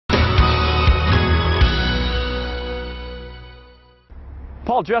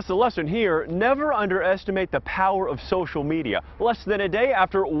Paul, just a lesson here, never underestimate the power of social media. Less than a day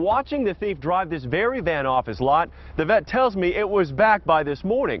after watching the thief drive this very van off his lot, the vet tells me it was back by this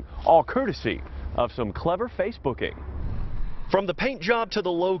morning, all courtesy of some clever Facebooking. From the paint job to the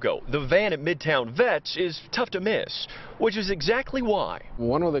logo, the van at Midtown Vets is tough to miss, which is exactly why.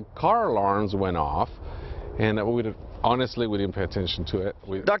 One of the car alarms went off, and honestly, we didn't pay attention to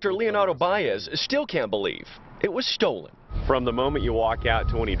it. Dr. Leonardo Baez still can't believe it was stolen. From the moment you walk out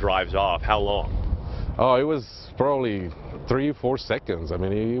to when he drives off, how long? Oh, it was probably 3-4 seconds. I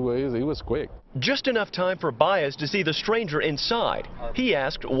mean, he was quick. Just enough time for Baez to see the stranger inside. He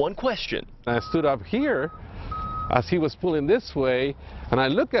asked one question. I stood up here as he was pulling this way, and I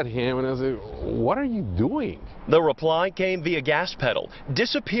looked at him and I said, "What are you doing?" The reply came via gas pedal,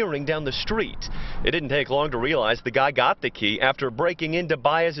 disappearing down the street. It didn't take long to realize the guy got the key after breaking into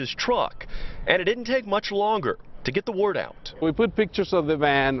Baez's truck. And it didn't take much longer to get the word out. We put pictures of the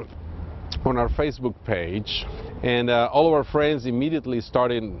van on our Facebook page, and all of our friends immediately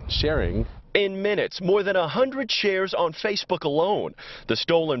started sharing. In minutes, more than 100 shares on Facebook alone. The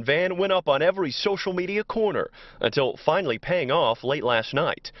stolen van went up on every social media corner until finally paying off late last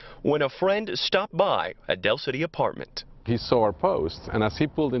night when a friend stopped by a Del City apartment. He saw our post, and as he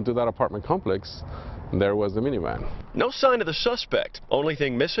pulled into that apartment complex, there was the minivan. No sign of the suspect. Only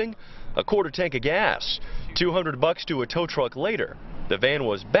thing missing? A quarter tank of gas. $200 to a tow truck later, the van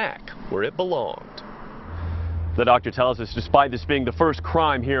was back where it belonged. The doctor tells us despite this being the first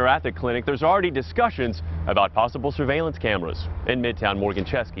crime here at the clinic, there's already discussions about possible surveillance cameras. In Midtown, Morgan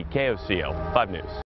Chesky, KOCO 5 News.